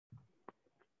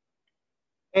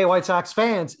Hey, White Sox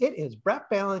fans, it is Brett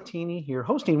Ballantini here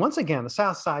hosting once again the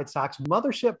South Side Sox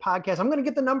Mothership Podcast. I'm going to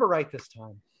get the number right this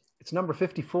time. It's number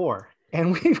 54.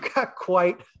 And we've got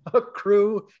quite a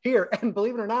crew here. And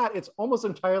believe it or not, it's almost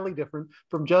entirely different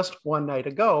from just one night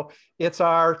ago. It's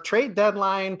our trade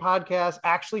deadline podcast,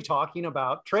 actually talking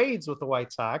about trades with the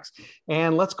White Sox.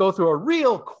 And let's go through a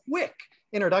real quick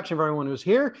introduction of everyone who's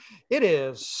here. It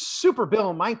is Super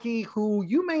Bill Meincke, who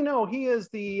you may know. He is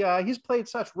he's played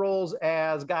such roles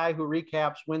as guy who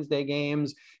recaps Wednesday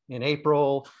games in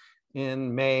April,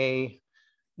 in May,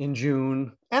 in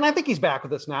June, and I think he's back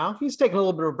with us now. He's taking a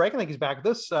little bit of a break. I think he's back with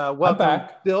us. Welcome, I'm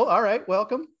back. Bill. All right,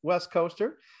 welcome, West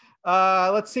Coaster.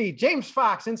 Let's see, James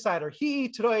Fox, insider. He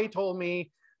today told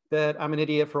me that I'm an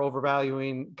idiot for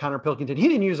overvaluing Connor Pilkington. He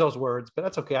didn't use those words, but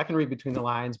that's okay. I can read between the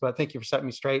lines, but thank you for setting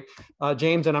me straight,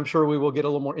 James. And I'm sure we will get a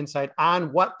little more insight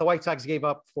on what the White Sox gave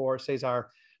up for César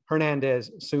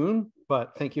Hernández soon,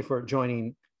 but thank you for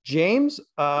joining, James.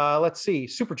 Let's see,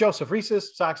 Super Joseph,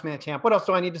 Resis, Sox Man Champ. What else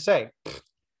do I need to say?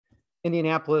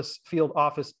 Indianapolis field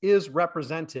office is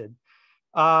represented.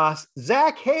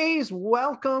 Zach Hayes,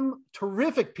 welcome.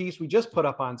 Terrific piece we just put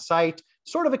up on site,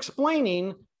 sort of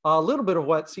explaining a little bit of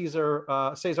what César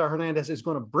Hernández is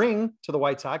going to bring to the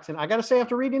White Sox. And I got to say,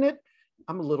 after reading it,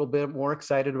 I'm a little bit more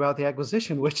excited about the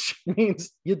acquisition, which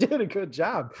means you did a good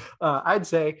job, I'd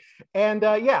say. And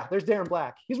yeah, there's Darren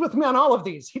Black. He's with me on all of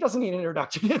these. He doesn't need an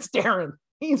introduction. It's Darren.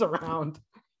 He's around.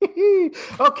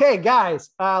 Okay, guys,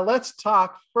 let's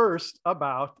talk first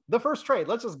about the first trade.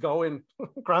 Let's just go in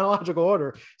chronological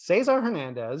order. César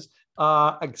Hernández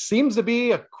seems to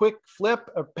be a quick flip.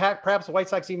 Perhaps the White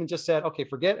Sox even just said, okay,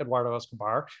 forget Eduardo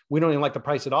Escobar. We don't even like the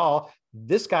price at all.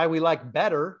 This guy we like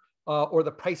better, or the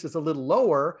price is a little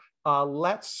lower.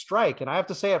 Let's strike. And I have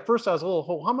to say, at first I was a little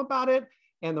ho-hum about it.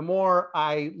 And the more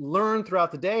I learned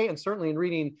throughout the day, and certainly in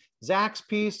reading Zach's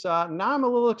piece, now I'm a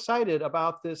little excited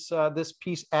about this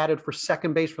piece added for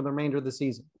second base for the remainder of the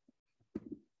season.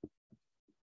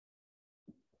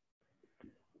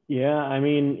 Yeah, I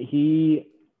mean,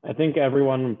 I think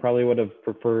everyone probably would have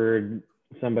preferred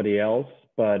somebody else,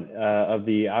 but of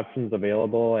the options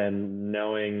available and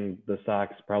knowing the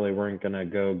Sox probably weren't going to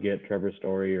go get Trevor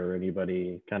Story or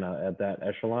anybody kind of at that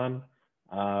echelon,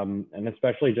 and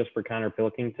especially just for Connor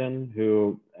Pilkington,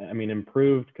 who, I mean,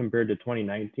 improved compared to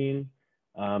 2019,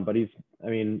 but he's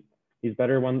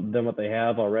better than what they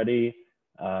have already.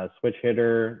 Switch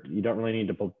hitter, you don't really need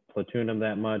to platoon him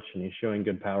that much, and he's showing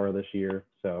good power this year.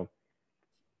 So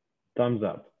thumbs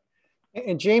up.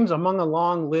 And James, among a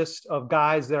long list of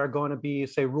guys that are going to be,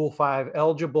 say, Rule 5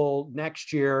 eligible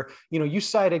next year, you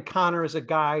cited Connor as a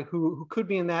guy who could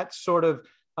be in that sort of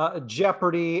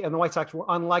jeopardy, and the White Sox were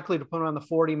unlikely to put him on the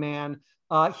 40-man.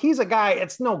 He's a guy,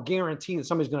 it's no guarantee that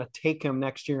somebody's going to take him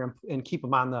next year and keep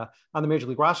him on the Major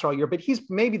League roster all year, but he's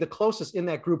maybe the closest in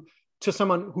that group to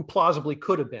someone who plausibly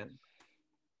could have been.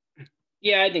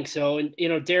 Yeah, I think so. And,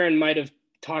 Darren might have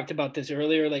talked about this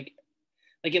earlier. Like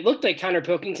it looked like Connor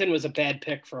Pilkington was a bad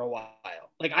pick for a while.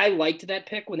 Like, I liked that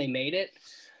pick when they made it.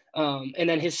 And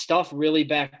then his stuff really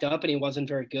backed up and he wasn't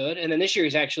very good. And then this year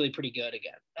he's actually pretty good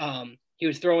again. He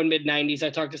was throwing mid-90s.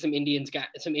 I talked to some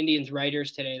Indians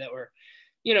writers today that were,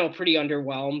 pretty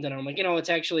underwhelmed. And I'm like, it's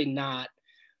actually not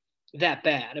that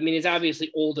bad. I mean, he's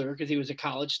obviously older because he was a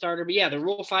college starter. But yeah, the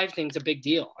Rule 5 thing's a big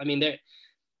deal. I mean,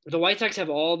 the White Sox have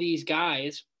all these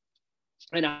guys,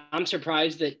 and I'm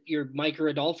surprised that your Mike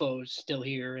Rodolfo's still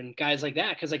here and guys like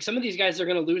that, because like some of these guys are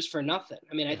going to lose for nothing.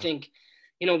 I mean, I think,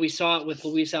 we saw it with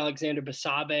Luis Alexander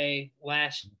Basabe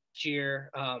last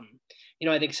year.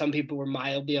 I think some people were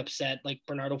mildly upset, like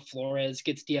Bernardo Flores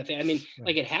gets DFA. I mean,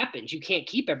 like, it happens. You can't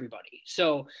keep everybody.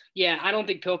 So, yeah, I don't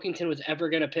think Pilkington was ever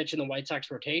going to pitch in the White Sox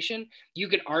rotation. You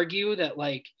could argue that,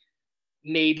 like,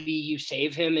 maybe you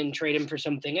save him and trade him for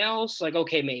something else. Like,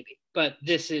 okay, maybe. But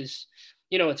this is,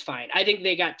 it's fine. I think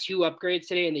they got 2 upgrades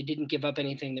today, and they didn't give up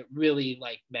anything that really,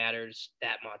 like, matters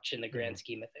that much in the grand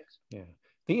scheme of things. Yeah.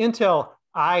 The intel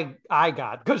I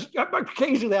got, because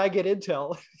occasionally I get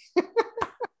intel.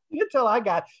 The intel I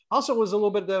got also was a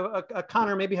little bit of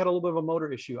Connor maybe had a little bit of a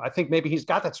motor issue. I think maybe he's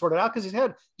got that sorted out because he's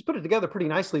put it together pretty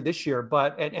nicely this year,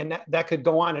 but and that could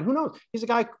go on. And who knows? He's a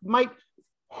guy who might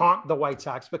haunt the White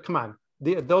Sox, but come on.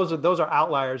 Those are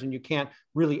outliers, and you can't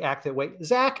really act that way.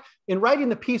 Zach, in writing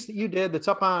the piece that you did that's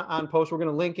up on post, we're going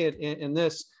to link it in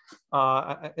this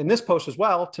post as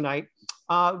well tonight.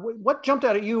 What jumped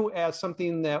out at you as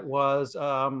something that was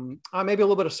maybe a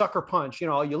little bit of sucker punch?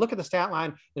 You look at the stat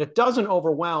line and it doesn't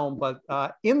overwhelm, but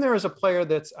in there is a player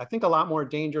that's, I think, a lot more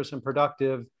dangerous and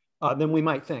productive than we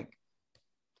might think.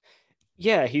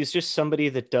 Yeah, he's just somebody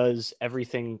that does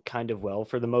everything kind of well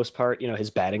for the most part. His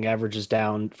batting average is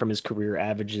down from his career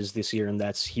averages this year, and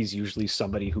he's usually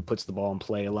somebody who puts the ball in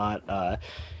play a lot.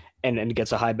 And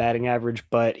gets a high batting average,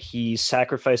 but he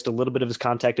sacrificed a little bit of his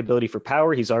contact ability for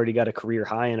power. He's already got a career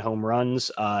high in home runs.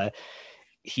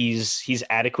 He's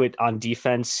adequate on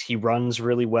defense. He runs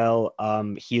really well.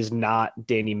 He is not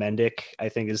Danny Mendick, I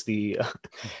think, is the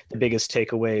the biggest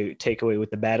takeaway with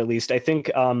the bat, at least. I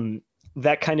think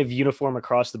that kind of uniform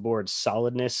across the board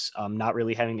solidness, not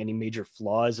really having any major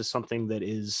flaws, is something that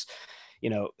is,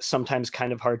 sometimes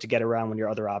kind of hard to get around when your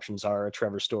other options are a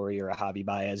Trevor Story or a Javi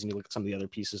Baez, and you look at some of the other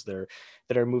pieces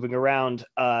that are moving around.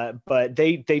 But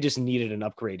they just needed an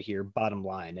upgrade here, bottom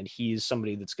line. And he's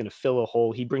somebody that's going to fill a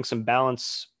hole. He brings some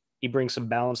balance. He brings some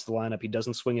balance to the lineup. He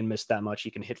doesn't swing and miss that much. He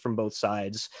can hit from both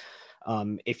sides.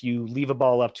 If you leave a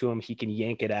ball up to him, he can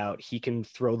yank it out. He can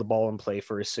throw the ball in play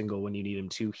for a single when you need him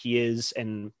to. He is,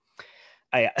 and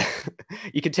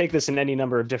you could take this in any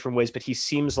number of different ways, but he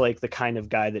seems like the kind of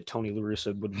guy that Tony La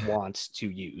Russa would want to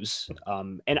use.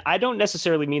 And I don't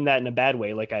necessarily mean that in a bad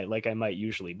way, like I might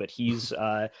usually, but he's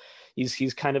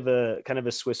kind of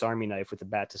a Swiss Army knife with the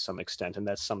bat to some extent, and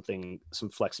that's some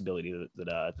flexibility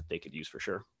that they could use for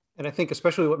sure. And I think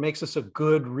especially what makes this a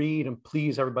good read, and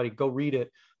please everybody go read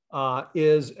it,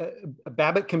 is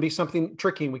BABIP can be something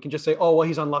tricky. And we can just say, oh, well,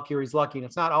 he's unlucky or he's lucky. And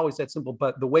it's not always that simple,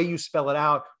 but the way you spell it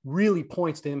out really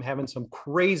points to him having some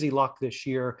crazy luck this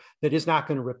year that is not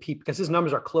going to repeat, because his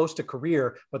numbers are close to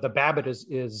career, but the BABIP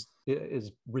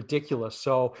is ridiculous.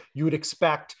 So you would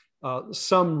expect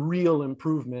some real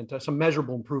improvement, some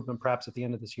measurable improvement, perhaps at the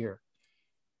end of this year.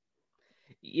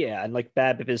 Yeah, and like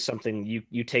BABIP is something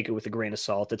you take it with a grain of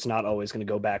salt. It's not always going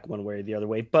to go back one way or the other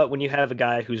way. But when you have a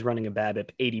guy who's running a BABIP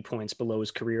 80 points below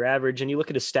his career average, and you look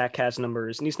at his StatCast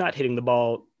numbers, and he's not hitting the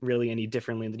ball really any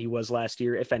differently than he was last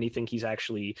year. If anything, he's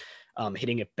actually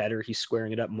hitting it better. He's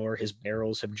squaring it up more. His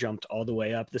barrels have jumped all the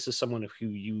way up. This is someone who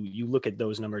you look at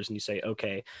those numbers and you say,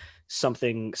 okay,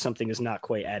 something is not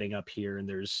quite adding up here. And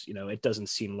there's, it doesn't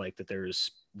seem like that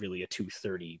there's really a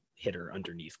 230 hitter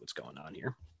underneath what's going on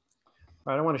here.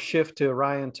 All right, I want to shift to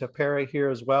Ryan Tepera here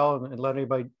as well, and let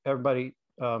everybody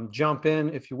jump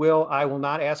in, if you will. I will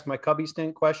not ask my Cubby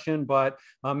stint question, but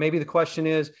maybe the question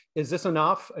is this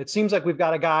enough? It seems like we've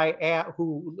got a guy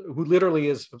who literally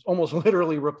is almost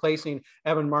literally replacing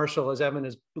Evan Marshall, as Evan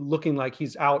is looking like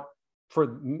he's out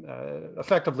for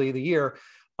effectively the year,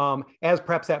 as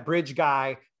perhaps that bridge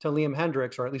guy to Liam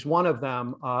Hendriks, or at least one of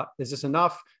them. Is this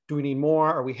enough? Do we need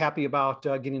more? Are we happy about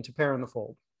getting Tepera in the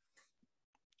fold?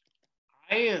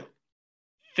 I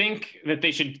think that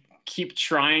they should keep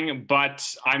trying, but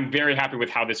I'm very happy with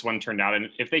how this one turned out. And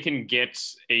if they can get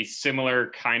a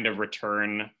similar kind of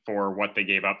return for what they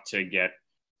gave up to get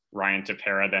Ryan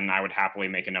Tepera, then I would happily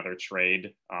make another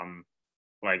trade.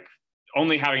 Like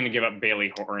only having to give up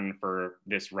Bailey Horn for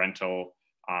this rental,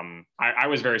 I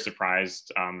was very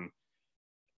surprised,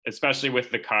 especially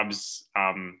with the Cubs.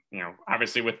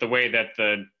 Obviously with the way that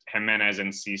the Jimenez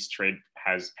and Cease trade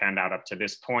has panned out up to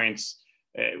this point.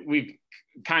 We've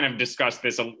kind of discussed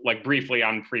this like briefly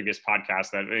on previous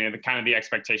podcasts, that kind of the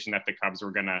expectation that the Cubs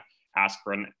were going to ask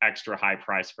for an extra high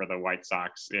price for the White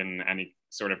Sox in any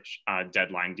sort of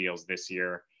deadline deals this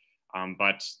year.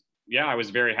 But yeah, I was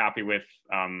very happy with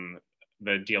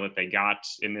the deal that they got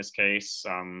in this case.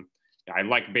 I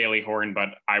like Bailey Horn, but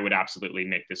I would absolutely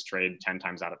make this trade 10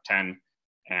 times out of 10.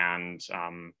 And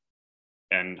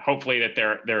hopefully that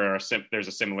there's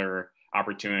a similar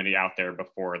opportunity out there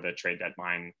before the trade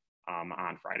deadline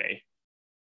on Friday.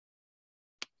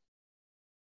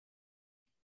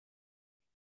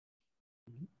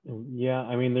 Yeah,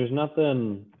 I mean, there's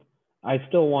nothing. I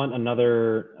still want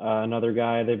another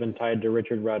guy. They've been tied to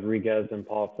Richard Rodriguez and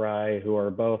Paul Fry, who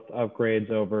are both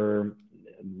upgrades over,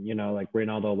 like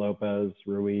Reynaldo Lopez,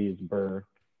 Ruiz, Burr.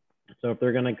 So if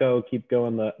they're gonna keep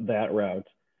going that route,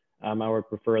 I would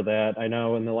prefer that. I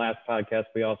know in the last podcast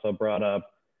we also brought up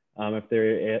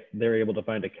if they're able to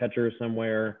find a catcher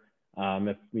somewhere,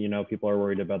 if people are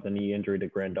worried about the knee injury to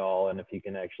Grandal and if he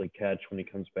can actually catch when he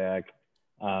comes back,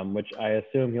 which I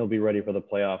assume he'll be ready for the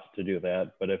playoffs to do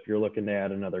that. But if you're looking to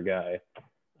add another guy,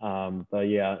 but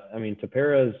yeah, I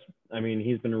mean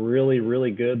he's been really,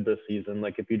 really good this season.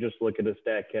 Like if you just look at his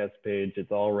StatCast page,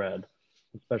 it's all red,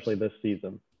 especially this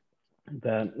season.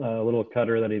 That little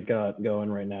cutter that he's got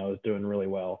going right now is doing really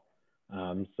well.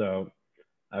 So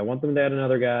I want them to add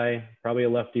another guy. Probably a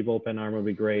lefty bullpen arm would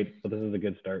be great, but this is a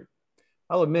good start.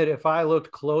 I'll admit, if I looked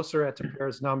closer at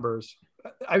Tepera's numbers,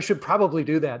 I should probably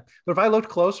do that. But if I looked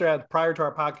closer at prior to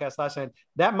our podcast last night,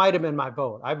 that might have been my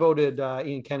vote. I voted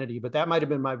Ian Kennedy, but that might have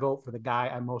been my vote for the guy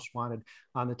I most wanted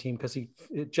on the team, because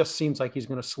it just seems like he's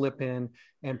going to slip in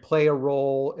and play a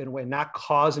role in a way, not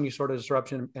cause any sort of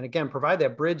disruption. And again, provide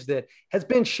that bridge that has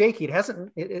been shaky. It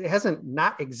hasn't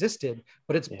not existed,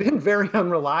 but it's been very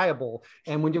unreliable.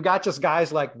 And when you've got just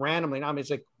guys like randomly, I mean,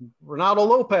 it's like Ronaldo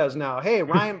Lopez now, hey,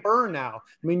 Ryan Byrne now.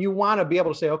 I mean, you want to be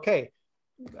able to say, okay,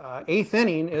 eighth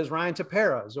inning is Ryan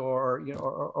Tepera's, or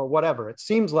whatever. It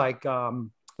seems like,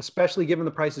 especially given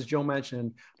the prices Joe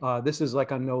mentioned, this is like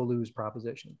a no lose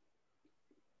proposition.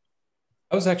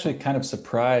 I was actually kind of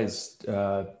surprised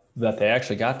that they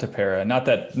actually got Tepera. Not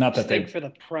that they for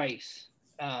the price.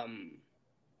 I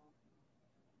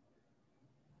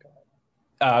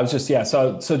was just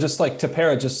So just like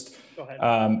Tepera, just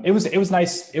it was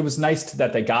nice. It was nice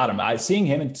that they got him. Seeing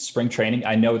him in spring training.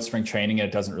 I know it's spring training and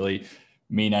it doesn't really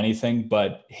mean anything,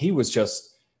 but he was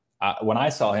just when I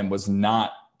saw him was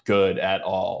not good at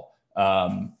all.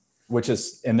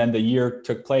 And then the year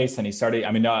took place and he started.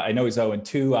 I mean, I know he's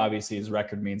 0-2. Obviously, his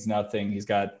record means nothing. He's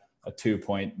got a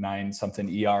 2.9 something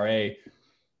ERA.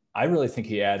 I really think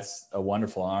he adds a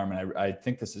wonderful arm, and I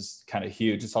think this is kind of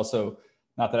huge. It's also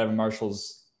not that Evan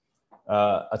Marshall's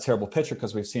a terrible pitcher,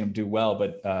 because we've seen him do well,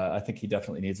 but I think he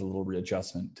definitely needs a little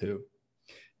readjustment too.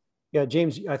 Yeah,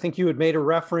 James, I think you had made a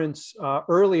reference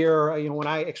earlier, when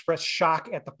I expressed shock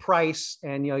at the price,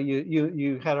 and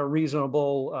you had a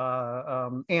reasonable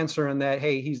answer in that,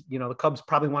 hey, he's the Cubs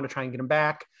probably want to try and get him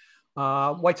back.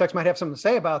 White Sox might have something to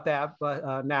say about that, but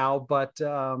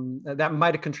that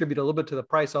might have contributed a little bit to the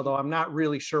price. Although I'm not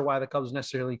really sure why the Cubs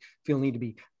necessarily feel need to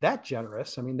be that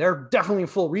generous. I mean, they're definitely in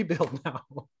full rebuild now.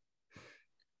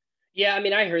 Yeah, I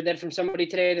mean, I heard that from somebody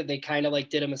today, that they kind of like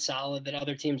did him a solid, that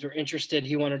other teams were interested.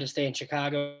 He wanted to stay in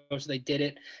Chicago, so they did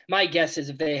it. My guess is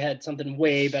if they had something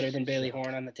way better than Bailey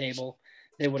Horn on the table,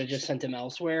 they would have just sent him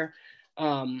elsewhere.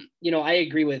 I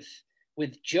agree with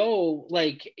Joe.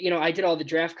 Like, I did all the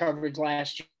draft coverage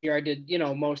last year. I did,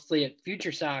 mostly at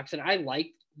Future Sox, and I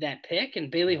liked that pick. And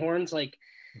Bailey Horn's like,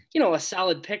 a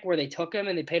solid pick where they took him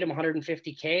and they paid him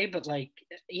 $150K, but like,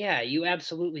 yeah, you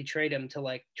absolutely trade him to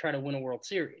like try to win a World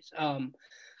Series. I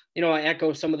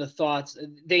echo some of the thoughts.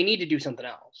 They need to do something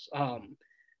else.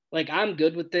 Like, I'm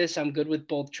good with this. I'm good with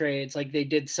both trades. Like, they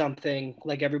did something,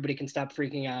 like everybody can stop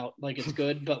freaking out. Like, it's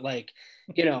good, but like,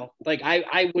 like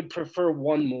I would prefer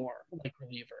one more like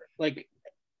reliever. Like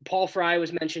Paul Fry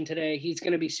was mentioned today. He's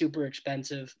going to be super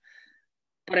expensive,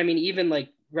 but I mean, even like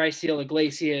Raisel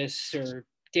Iglesias or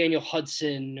Daniel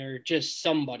Hudson or just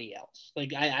somebody else.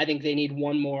 Like, I think they need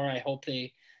one more. I hope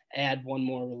they add one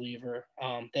more reliever.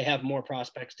 They have more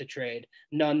prospects to trade.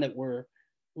 None that we're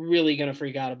really going to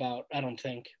freak out about, I don't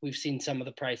think. We've seen some of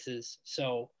the prices.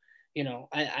 So,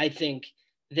 I think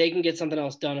they can get something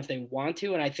else done if they want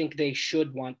to, and I think they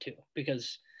should want to,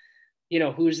 because,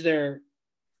 who's their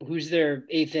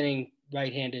eighth inning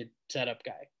right-handed setup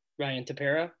guy? Ryan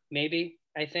Tepera, maybe,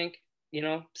 I think,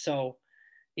 so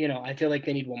I feel like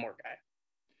they need one more guy.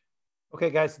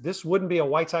 Okay, guys, this wouldn't be a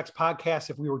White Sox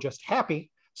podcast if we were just happy.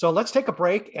 So let's take a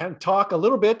break and talk a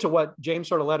little bit to what James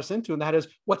sort of led us into, and that is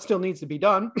what still needs to be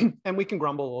done. And we can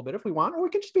grumble a little bit if we want, or we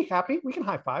can just be happy. We can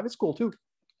high five. It's cool too.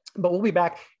 But we'll be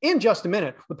back in just a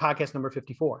minute with podcast number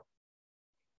 54.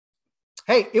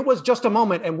 Hey, it was just a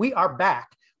moment, and we are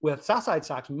back with South Side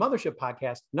Sox Mothership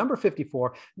Podcast number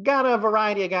 54. Got a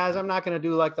variety of guys. I'm not going to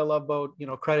do like the Love Boat,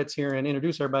 credits here and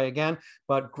introduce everybody again,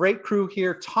 but great crew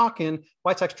here talking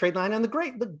White Sox trade line. And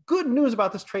the good news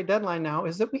about this trade deadline now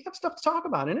is that we have stuff to talk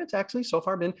about, and it's actually so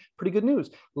far been pretty good news.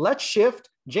 Let's shift.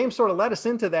 James sort of led us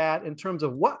into that in terms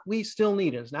of what we still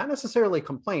need. It's not necessarily a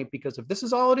complaint, because if this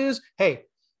is all it is, hey,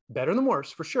 better than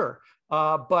worse for sure.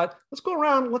 But let's go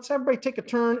around. Let's everybody take a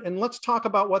turn and let's talk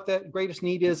about what that greatest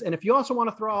need is. And if you also want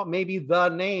to throw out maybe the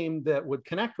name that would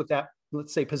connect with that,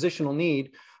 let's say positional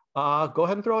need, go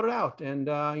ahead and throw it out. And,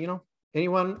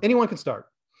 anyone can start.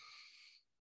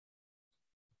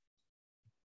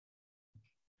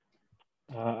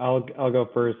 I'll go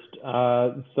first.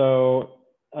 So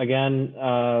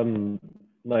again,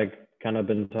 like kind of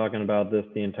been talking about this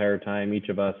the entire time, each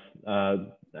of us,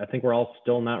 I think we're all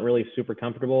still not really super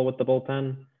comfortable with the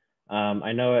bullpen.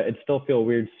 I know it still feels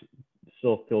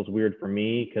weird for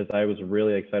me, because I was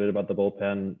really excited about the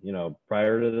bullpen,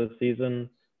 prior to the season,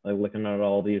 like looking at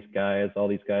all these guys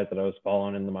that I was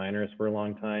following in the minors for a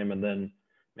long time. And then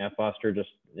Matt Foster just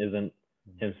isn't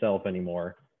himself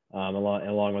anymore,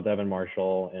 along with Evan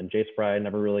Marshall, and Jace Fry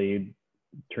never really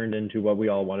turned into what we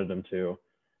all wanted him to.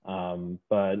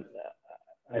 But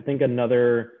I think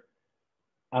another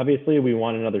Obviously, we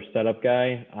want another setup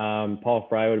guy. Paul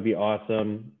Fry would be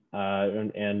awesome.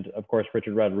 And of course,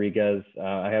 Richard Rodriguez.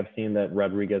 I have seen that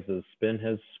Rodriguez's spin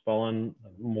has fallen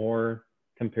more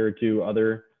compared to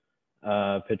other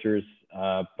pitchers.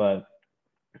 But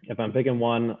if I'm picking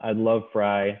one, I'd love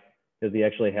Fry because he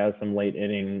actually has some late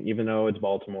inning, even though it's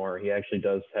Baltimore, he actually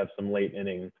does have some late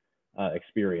inning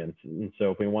experience. And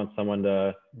so if we want someone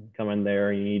to come in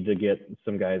there, you need to get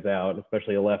some guys out,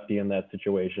 especially a lefty in that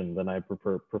situation, then I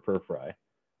prefer Fry.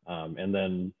 And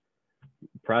then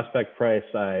prospect price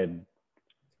side,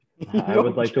 I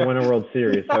would like to win a World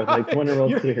Series. I would like to win a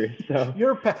World Series. So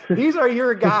these are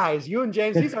your guys. You and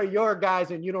James, these are your guys,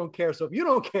 and you don't care. So if you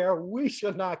don't care, we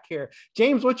should not care.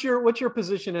 James, what's your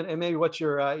position, and maybe what's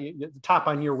your top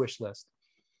on your wish list?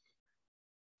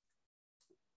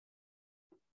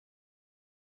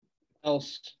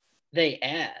 Else they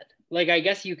add? Like, I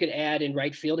guess you could add in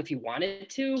right field if you wanted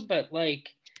to, but like,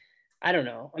 I don't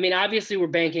know. I mean, obviously we're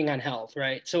banking on health,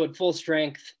 right? So at full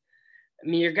strength, I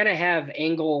mean, you're going to have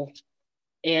Engel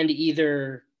and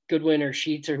either Goodwin or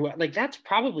Sheets or who, like, that's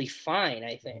probably fine.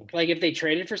 I think, like, if they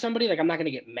traded for somebody, like, I'm not going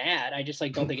to get mad. I just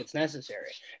like, don't think it's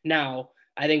necessary. Now,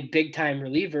 I think big time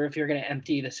reliever, if you're going to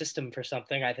empty the system for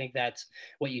something, I think that's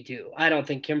what you do. I don't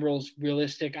think Kimbrel's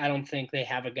realistic. I don't think they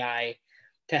have a guy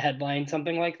to headline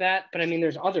something like that. But I mean,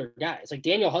 there's other guys like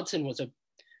Daniel Hudson was a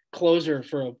closer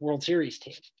for a World Series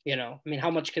team, you know. I mean, how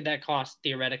much could that cost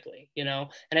theoretically, you know?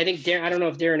 And I think Darren, I don't know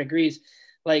if Darren agrees,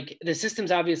 like the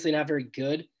system's obviously not very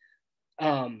good.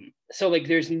 So like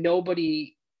there's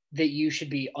nobody that you should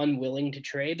be unwilling to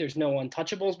trade. There's no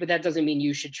untouchables, but that doesn't mean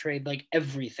you should trade like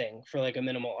everything for like a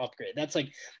minimal upgrade. That's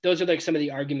like, those are like some of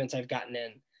the arguments I've gotten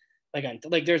in.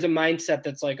 Like there's a mindset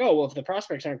that's like, oh, well, if the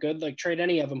prospects aren't good, like trade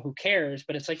any of them, who cares?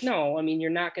 But it's like, no, I mean, you're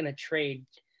not going to trade,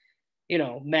 you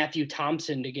know, Matthew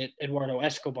Thompson to get Eduardo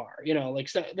Escobar, you know, like,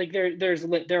 so like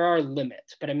there are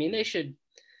limits, but I mean, they should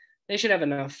have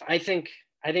enough. I think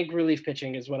relief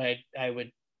pitching is what I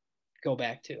would go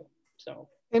back to. So.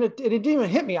 And it didn't even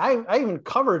hit me. I even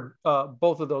covered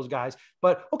both of those guys.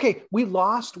 But okay, we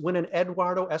lost when an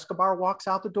Eduardo Escobar walks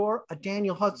out the door. A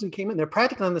Daniel Hudson came in. They're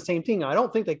practically on the same team. I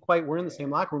don't think they quite were in the same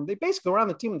locker room. They basically were on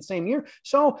the team in the same year.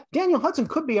 So Daniel Hudson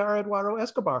could be our Eduardo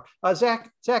Escobar. Zach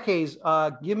Hayes,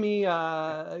 give me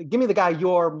the guy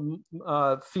you're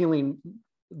feeling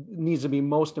needs to be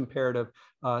most imperative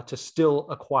to still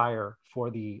acquire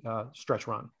for the stretch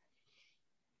run.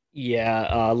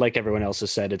 Yeah, like everyone else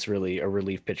has said, it's really a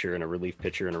relief pitcher and a relief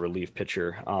pitcher and a relief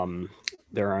pitcher.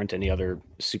 There aren't any other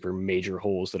super major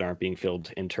holes that aren't being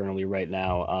filled internally right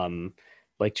now.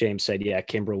 Like James said, yeah,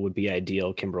 Kimbrel would be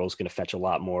ideal. Kimbrel's going to fetch a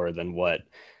lot more than what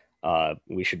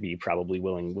we should be probably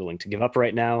willing to give up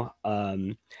right now.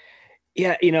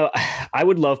 Yeah, you know, I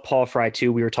would love Paul Fry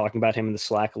too. We were talking about him in the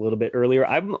Slack a little bit earlier.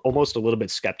 I'm almost a little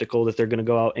bit skeptical that they're going to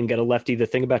go out and get a lefty. The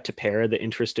thing about Tepera that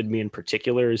interested me in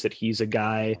particular is that he's a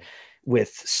guy with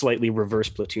slightly reverse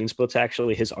platoon splits.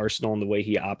 Actually, his arsenal and the way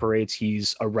he operates,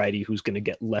 he's a righty who's going to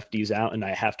get lefties out. And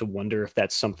I have to wonder if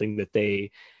that's something that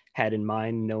they had in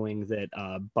mind, knowing that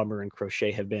Bummer and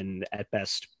Crochet have been at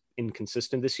best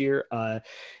inconsistent this year.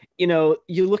 You know,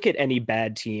 you look at any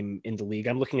bad team in the league.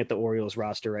 I'm looking at the Orioles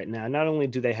roster right now. Not only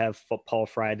do they have Paul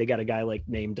Fry, they got a guy like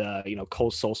named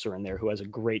Cole Sulser in there who has a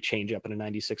great changeup and a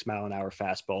 96 mile an hour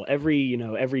fastball.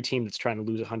 Every team that's trying to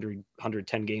lose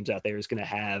 110 games out there is going to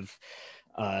have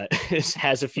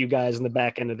has a few guys in the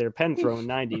back end of their pen throwing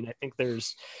 90, and I think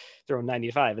there's throwing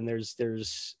 95, and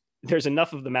there's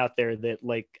enough of them out there that,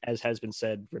 like as has been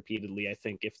said repeatedly, I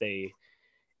think if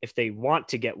they want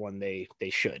to get one, they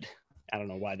should. I don't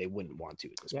know why they wouldn't want to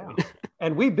at this point.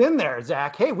 And we've been there,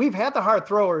 Zach. Hey, we've had the hard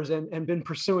throwers and been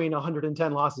pursuing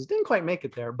 110 losses. Didn't quite make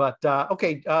it there, but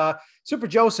okay. Super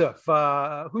Joseph,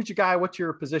 who's your guy? What's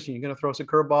your position? You going to throw us a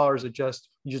curveball, or is it just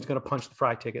you're just going to punch the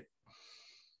Fry ticket?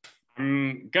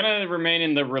 I'm going to remain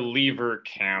in the reliever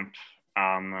camp,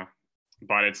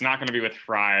 but it's not going to be with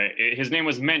Fry. His name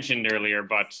was mentioned earlier,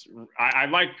 but I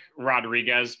like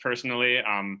Rodriguez personally.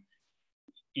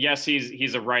 Yes,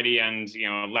 he's a righty, and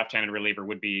a left-handed reliever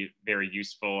would be very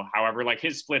useful. However, like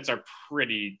his splits are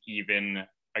pretty even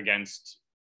against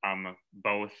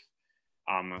both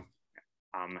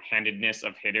handedness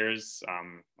of hitters.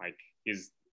 Like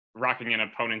he's rocking an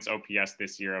opponent's OPS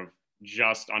this year of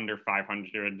just under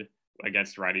 500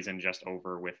 against righties and just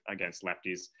over against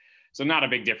lefties. So not a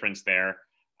big difference there.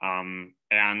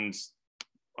 And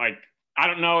like I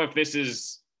don't know if this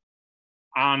is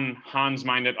on Han's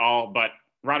mind at all, but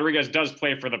Rodriguez does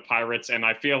play for the Pirates, and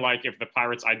I feel like if the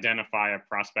Pirates identify a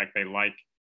prospect they like,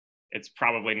 it's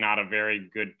probably not a very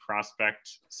good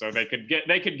prospect. So they could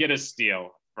get a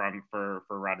steal for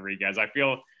Rodriguez. I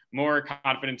feel more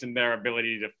confident in their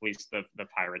ability to fleece the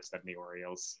Pirates than the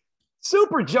Orioles.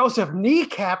 Super Joseph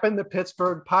kneecapping the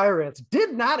Pittsburgh Pirates.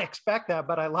 Did not expect that,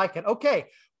 but I like it. Okay,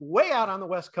 way out on the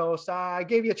West Coast. I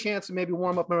gave you a chance to maybe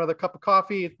warm up another cup of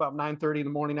coffee. It's about 9:30 in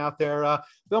the morning out there.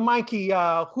 Bill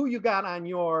Meincke, who you got on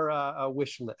your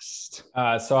wish list?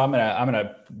 So I'm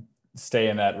gonna stay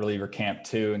in that reliever camp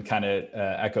too, and kind of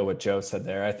echo what Joe said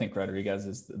there. I think Rodriguez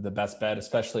is the best bet,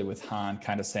 especially with Hahn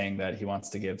kind of saying that he wants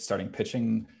to give starting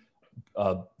pitching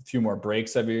a few more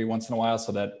breaks every once in a while.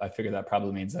 So that I figure that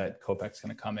probably means that Kopech's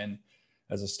going to come in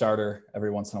as a starter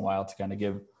every once in a while to kind of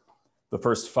give the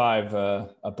first five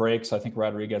a break. So I think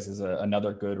Rodriguez is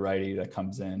another good righty that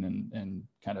comes in and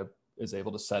kind of is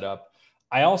able to set up.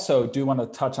 I also do want to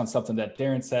touch on something that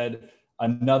Darren said.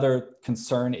 Another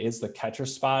concern is the catcher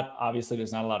spot. Obviously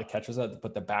there's not a lot of catchers,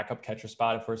 but the backup catcher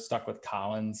spot, if we're stuck with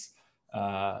Collins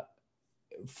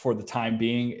for the time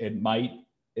being, it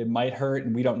might hurt,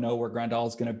 and we don't know where Grandal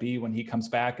is going to be when he comes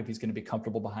back, if he's going to be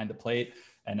comfortable behind the plate.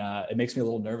 And it makes me a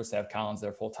little nervous to have Collins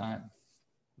there full time.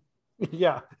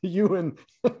 Yeah, you and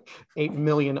 8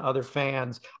 million other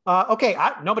fans. Okay,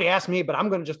 nobody asked me, but I'm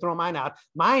going to just throw mine out.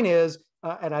 Mine is,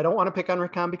 and I don't want to pick on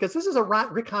Rick Hahn because this is a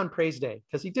Rick Hahn praise day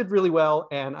because he did really well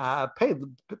and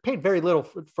paid very little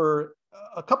for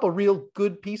a couple real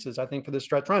good pieces, I think, for this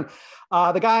stretch run.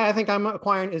 The guy I think I'm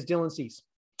acquiring is Dylan Cease.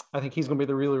 I think he's going to be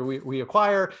the reliever we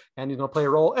acquire, and he's going to play a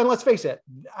role. And let's face it,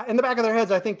 in the back of their heads,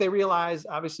 I think they realize,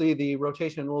 obviously, the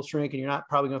rotation will shrink, and you're not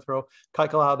probably going to throw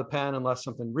Keuchel out of the pen unless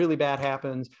something really bad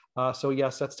happens. So,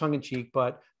 yes, that's tongue-in-cheek.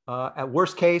 But at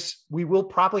worst case, we will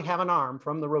probably have an arm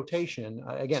from the rotation.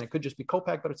 Again, it could just be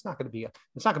Kopech, but it's not going to be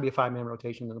a five-man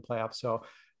rotation in the playoffs. So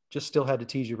just still had to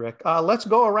tease you, Rick. Let's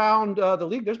go around the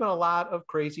league. There's been a lot of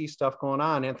crazy stuff going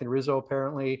on. Anthony Rizzo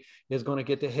apparently is going to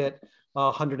get to hit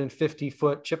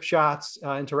 150-foot chip shots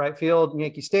into right field,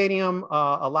 Yankee Stadium.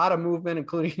 A lot of movement,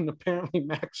 including apparently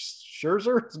Max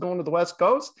Scherzer is going to the West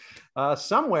Coast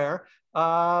somewhere.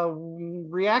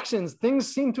 Reactions, things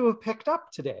seem to have picked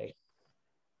up today.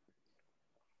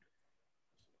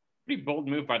 Pretty bold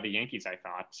move by the Yankees, I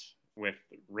thought, with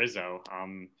Rizzo.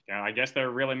 I guess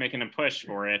they're really making a push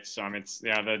for it.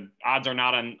 The odds are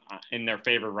not in their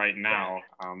favor right now.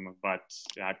 But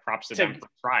props to them for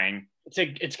trying.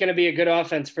 It's going to be a good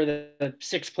offense for the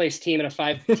sixth place team in a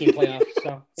 5-team playoff.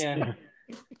 So yeah.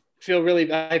 I feel really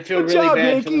bad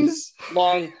Yankees. For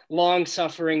the long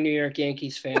suffering New York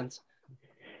Yankees fans.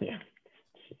 Yeah.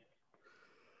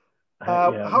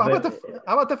 How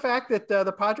about the fact that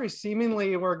the Padres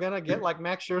seemingly were going to get like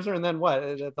Max Scherzer, and then what,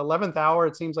 at the 11th hour,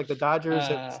 it seems like the Dodgers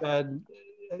have said,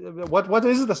 what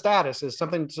is the status? Is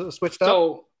something switched up?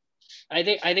 So I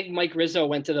think Mike Rizzo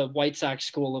went to the White Sox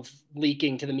school of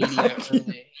leaking to the media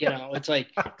early. It's like,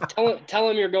 tell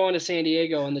him you're going to San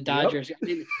Diego, and the Dodgers.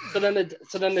 Yep. So then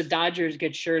the Dodgers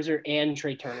get Scherzer and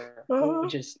Trey Turner,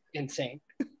 which is insane.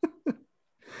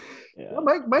 Yeah. Well,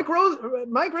 Mike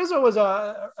Rizzo was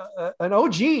an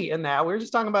OG in that. We were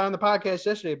just talking about on the podcast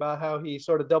yesterday about how he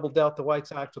sort of double dealt the White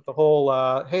Sox with the whole,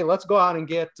 hey, let's go out and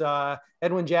get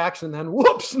Edwin Jackson. Then,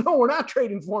 whoops, no, we're not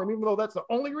trading for him, even though that's the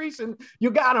only reason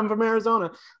you got him from Arizona.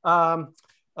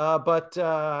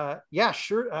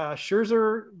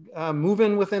 Scherzer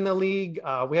moving within the league.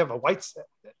 We have a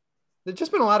there's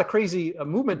just been a lot of crazy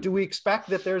movement. Do we expect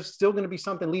that there's still going to be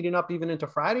something leading up even into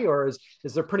Friday, or is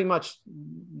there pretty much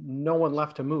no one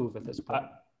left to move at this point?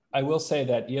 I will say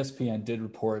that ESPN did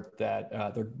report that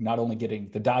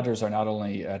the Dodgers are not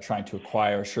only trying to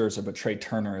acquire Scherzer, but Trey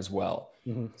Turner as well.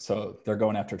 Mm-hmm. So they're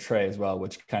going after Trey as well,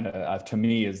 which kind of, to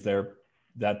me, is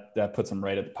that puts them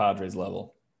right at the Padres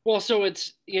level. Well, so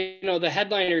it's, the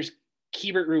headliner's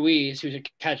Keibert Ruiz, who's a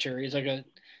catcher. He's like a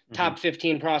top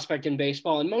 15 prospect in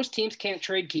baseball, and most teams can't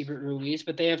trade Keibert Ruiz,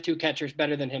 but they have two catchers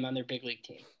better than him on their big league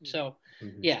team. So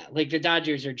like the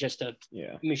Dodgers are just a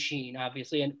machine,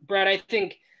 obviously. And Brad, I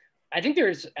think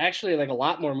there's actually like a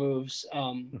lot more moves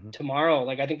tomorrow.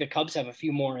 Like I think the Cubs have a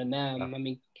few more in them. I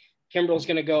mean, Kimbrel's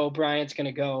going to go, Bryant's going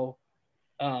to go.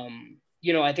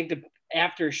 I think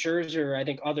after Scherzer, I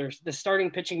think the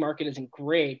starting pitching market isn't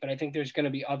great, but I think there's going to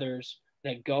be others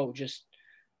that go just,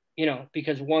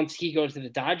 because once he goes to the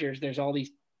Dodgers, there's all these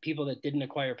people that didn't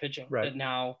acquire pitching that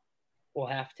now will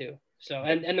have to. So,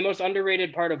 and the most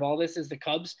underrated part of all this is the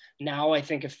Cubs now, I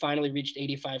think, have finally reached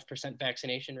 85%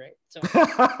 vaccination rate. So,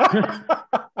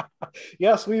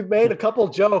 yes, we've made a couple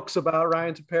jokes about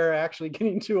Ryan Tepera actually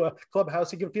getting to a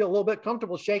clubhouse he can feel a little bit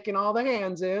comfortable shaking all the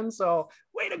hands in. So,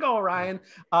 way to go, Ryan.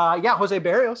 Jose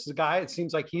Barrios is a guy. It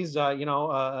seems like he's,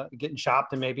 getting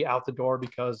shopped and maybe out the door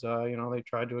because, they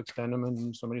tried to extend him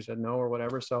and somebody said no or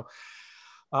whatever. So,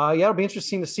 Yeah, it'll be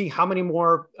interesting to see how many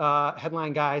more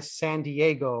headline guys San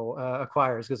Diego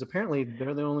acquires, because apparently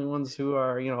they're the only ones who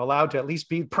are, allowed to at least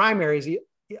be primaries.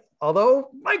 Although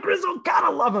Mike Rizzo,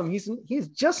 gotta love him. He's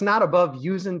just not above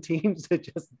using teams to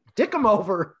just dick them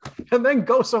over and then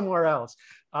go somewhere else.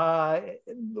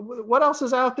 What else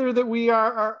is out there that we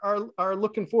are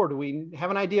looking for? Do we have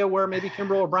an idea where maybe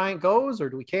Kimbrel or Bryant goes, or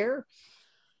do we care?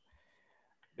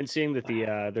 Been seeing that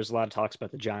there's a lot of talks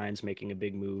about the Giants making a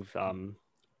big move.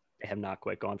 They have not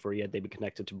quite gone for it yet. They've been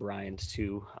connected to Bryant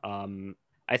too.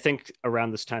 I think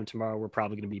around this time tomorrow, we're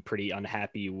probably going to be pretty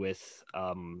unhappy with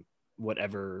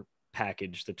whatever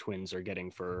package the Twins are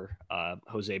getting for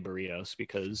Jose Barrios,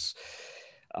 because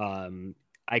I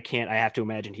have to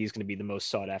imagine he's going to be the most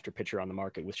sought after pitcher on the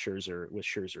market with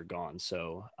Scherzer gone.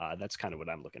 So that's kind of what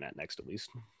I'm looking at next, at least.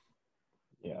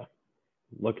 Yeah.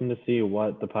 Looking to see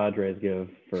what the Padres give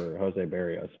for Jose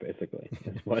Barrios, basically,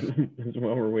 is what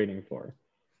we're waiting for.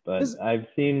 But I've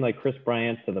seen like Chris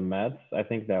Bryant to the Mets. I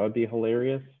think that would be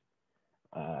hilarious.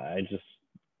 I just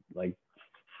like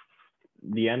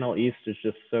the NL East is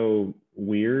just so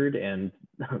weird, and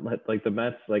like the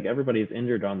Mets, like everybody's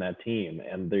injured on that team,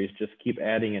 and they just keep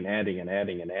adding and adding and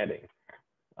adding and adding.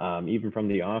 Even from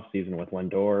the off season with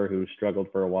Lindor, who struggled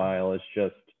for a while, it's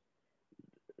just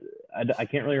I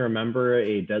can't really remember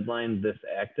a deadline this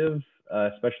active,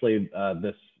 especially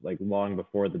this like long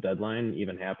before the deadline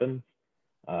even happened.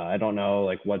 I don't know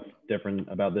like what's different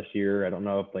about this year. I don't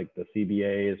know if like the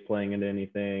CBA is playing into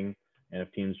anything, and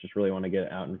if teams just really want to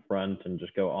get out in front and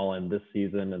just go all in this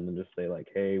season and then just say like,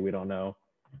 hey, we don't know.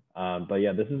 But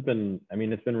yeah, this has been, I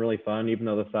mean, it's been really fun, even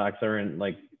though the Sox aren't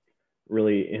like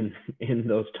really in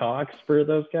those talks for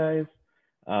those guys.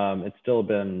 It's still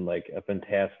been like a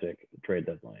fantastic trade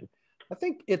deadline. I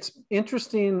think it's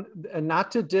interesting,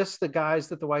 not to diss the guys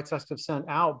that the White Sox have sent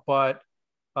out, but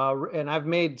and I've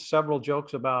made several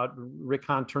jokes about Rick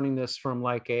Hahn turning this from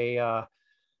like a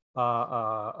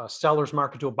seller's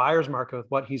market to a buyer's market with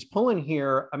what he's pulling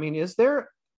here. I mean, is there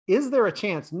a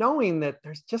chance, knowing that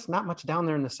there's just not much down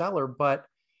there in the cellar, but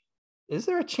is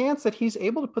there a chance that he's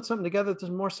able to put something together that's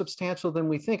more substantial than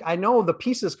we think? I know the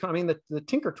pieces, I mean, the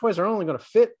Tinker toys are only going to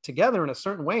fit together in a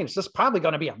certain way, and it's just probably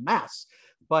going to be a mess.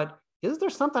 But is there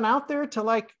something out there to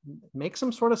like make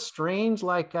some sort of strange,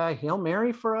 like Hail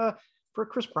Mary for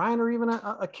Chris Bryant or even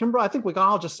a Kimbrel? I think we can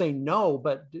all just say no,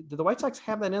 but do the White Sox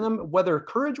have that in them, whether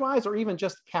courage-wise or even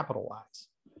just capital-wise?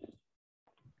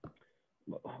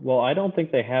 Well, I don't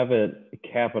think they have it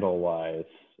capital-wise.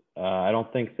 I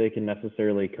don't think they can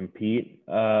necessarily compete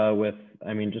with,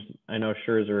 I mean, just, I know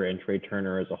Scherzer and Trey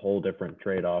Turner is a whole different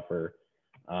trade offer.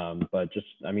 But just,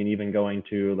 I mean, even going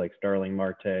to like Starling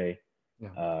Marte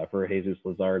for Jesus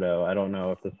Luzardo, I don't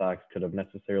know if the Sox could have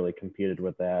necessarily competed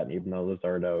with that, even though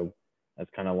Luzardo has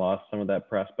kind of lost some of that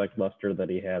prospect luster that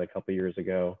he had a couple years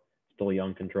ago. Still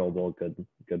young, controllable,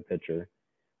 good pitcher.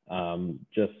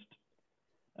 Just,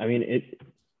 I mean,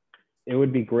 it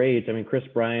would be great. I mean, Chris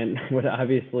Bryant would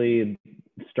obviously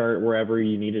start wherever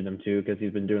you needed him to, because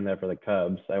he's been doing that for the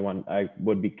Cubs. I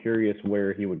would be curious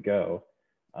where he would go,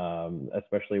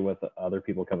 especially with other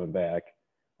people coming back.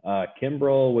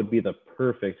 Kimbrel would be the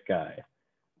perfect guy.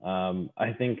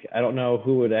 I don't know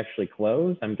who would actually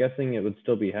close. I'm guessing it would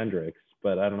still be Hendricks,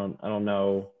 but I don't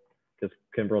know, because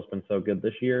Kimbrel's been so good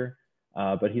this year.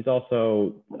 But he's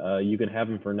also, you can have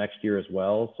him for next year as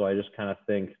well. So I just kind of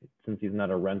think, since he's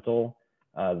not a rental,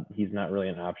 he's not really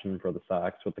an option for the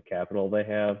Sox with the capital they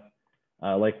have.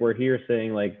 Like we're here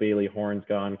saying like Bailey Horn's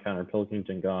gone, Connor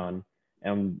Pilkington gone.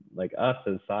 And like us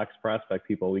as Sox prospect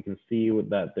people, we can see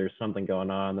that there's something going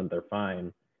on and they're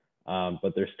fine.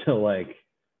 But they're still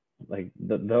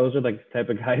those are the type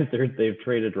of guys they've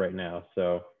traded right now.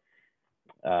 So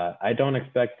I don't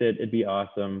expect it. It'd be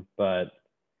awesome, but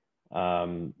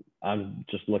I'm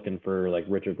just looking for like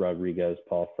Richard Rodriguez,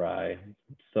 Paul Fry,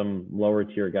 some lower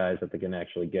tier guys that they can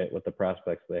actually get with the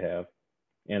prospects they have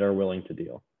and are willing to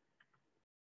deal.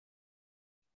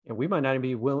 And we might not even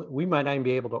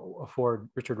be able to afford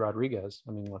Richard Rodriguez.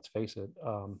 I mean, let's face it.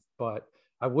 But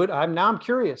I'm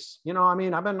curious, I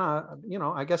mean, I've been,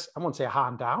 I guess I won't say a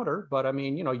hot doubter, but I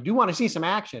mean, you do want to see some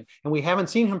action, and we haven't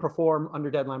seen him perform under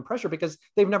deadline pressure because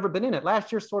they've never been in it.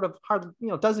 Last year sort of hard,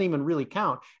 doesn't even really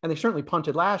count. And they certainly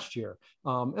punted last year,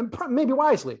 and maybe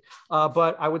wisely.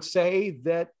 But I would say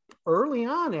that early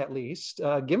on, at least,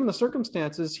 given the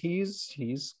circumstances,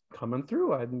 he's coming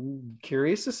through. I'm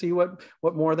curious to see what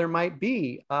more there might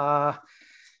be.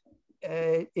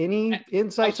 Any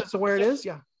insights as to where it is?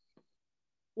 Yeah.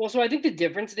 Well, so I think the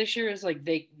difference this year is like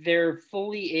they're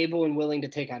fully able and willing to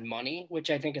take on money, which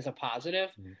I think is a positive.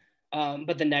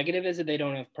 But the negative is that they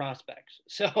don't have prospects.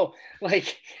 So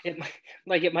it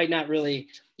might not really,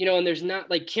 and there's not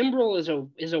like Kimbrel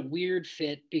is a weird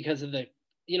fit because of the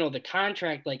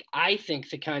contract. Like, I think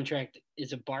the contract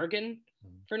is a bargain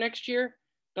for next year,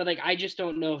 but like, I just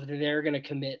don't know if they're going to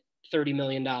commit $30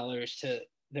 million to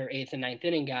their 8th and 9th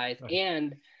inning guys. Right.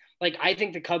 And like, I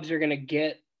think the Cubs are going to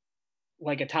get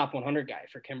like a top 100 guy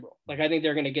for Kimbrel. Like, I think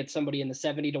they're going to get somebody in the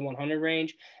 70 to 100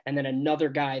 range, and then another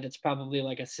guy that's probably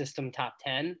like a system top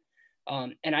 10.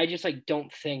 And I just like,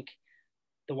 don't think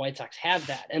the White Sox have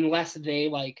that unless they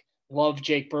like love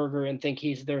Jake Berger and think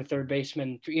he's their third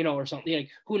baseman, or something. Like,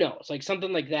 who knows? Like,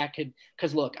 something like that could,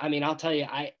 cause look, I mean, I'll tell you,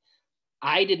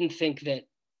 I didn't think that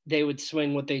they would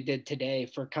swing what they did today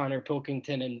for Connor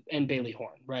Pilkington and Bailey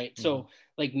Horn, right? Mm-hmm. So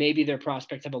like, maybe their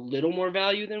prospects have a little more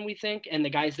value than we think, and the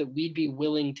guys that we'd be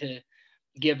willing to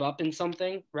give up in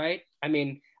something, right? I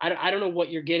mean, I don't know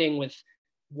what you're getting with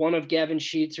one of Gavin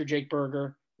Sheets or Jake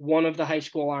Berger, one of the high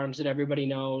school arms that everybody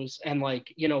knows, and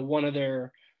like, one of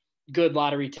their good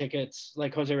lottery tickets,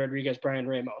 like Jose Rodriguez, Brian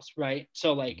Ramos, right?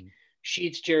 So like, mm-hmm.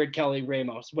 Sheets, Jared Kelly,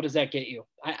 Ramos, what does that get you?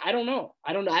 I don't know.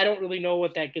 I don't really know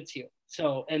what that gets you.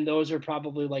 So, and those are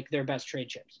probably like their best trade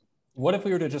chips. What if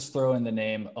we were to just throw in the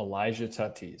name Elijah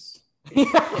Tatis?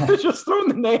 Yeah, just throw in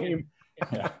the name.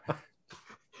 Yeah.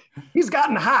 He's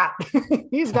gotten hot.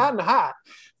 He's gotten hot.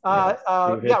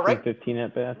 Right. 15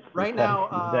 at bats. Right now,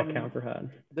 does that count for hot?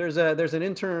 There's an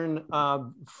intern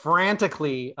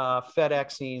frantically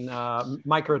FedExing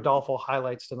Mike Rodolfo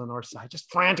highlights to the north side,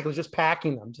 just frantically, just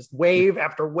packing them, just wave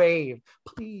after wave,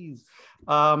 please.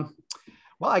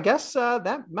 Well, I guess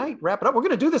that might wrap it up. We're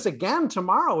going to do this again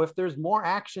tomorrow. If there's more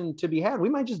action to be had, we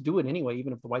might just do it anyway,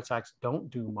 even if the White Sox don't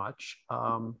do much.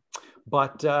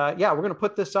 But we're going to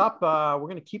put this up. We're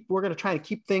going to try to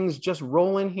keep things just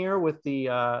rolling here with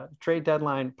the trade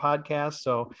deadline podcast.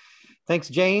 So thanks,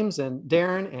 James and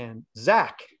Darren and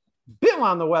Zach, Bill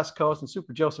on the West Coast, and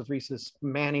Super Joseph Resis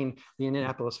manning the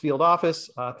Indianapolis field office.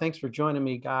 Thanks for joining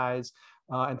me, guys.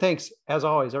 And thanks, as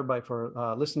always, everybody,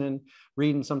 for listening,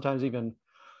 reading, sometimes even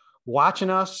watching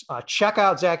us. Check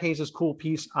out Zach Hayes' cool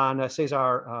piece on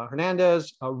César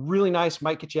Hernández. Really nice.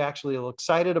 Might get you actually a little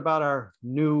excited about our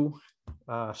new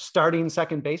starting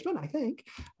second baseman, I think.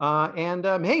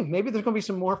 Hey, maybe there's going to be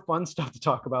some more fun stuff to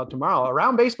talk about tomorrow.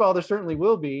 Around baseball, there certainly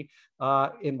will be.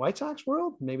 In White Sox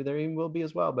world, maybe there even will be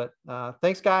as well. But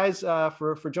thanks, guys,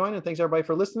 for joining. Thanks, everybody,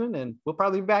 for listening. And we'll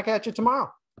probably be back at you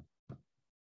tomorrow.